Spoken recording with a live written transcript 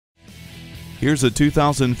Here's a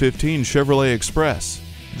 2015 Chevrolet Express.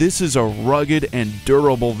 This is a rugged and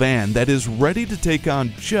durable van that is ready to take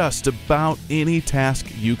on just about any task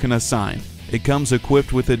you can assign. It comes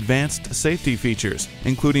equipped with advanced safety features,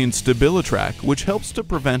 including StabiliTrak, which helps to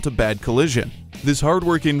prevent a bad collision. This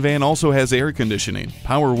hardworking van also has air conditioning,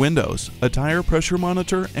 power windows, a tire pressure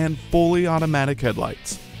monitor, and fully automatic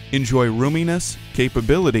headlights. Enjoy roominess,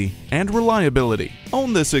 capability, and reliability.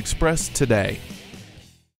 Own this Express today.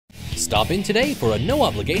 Stop in today for a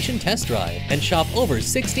no-obligation test drive and shop over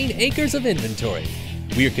 16 acres of inventory.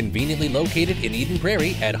 We are conveniently located in Eden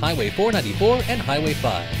Prairie at Highway 494 and Highway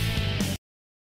 5.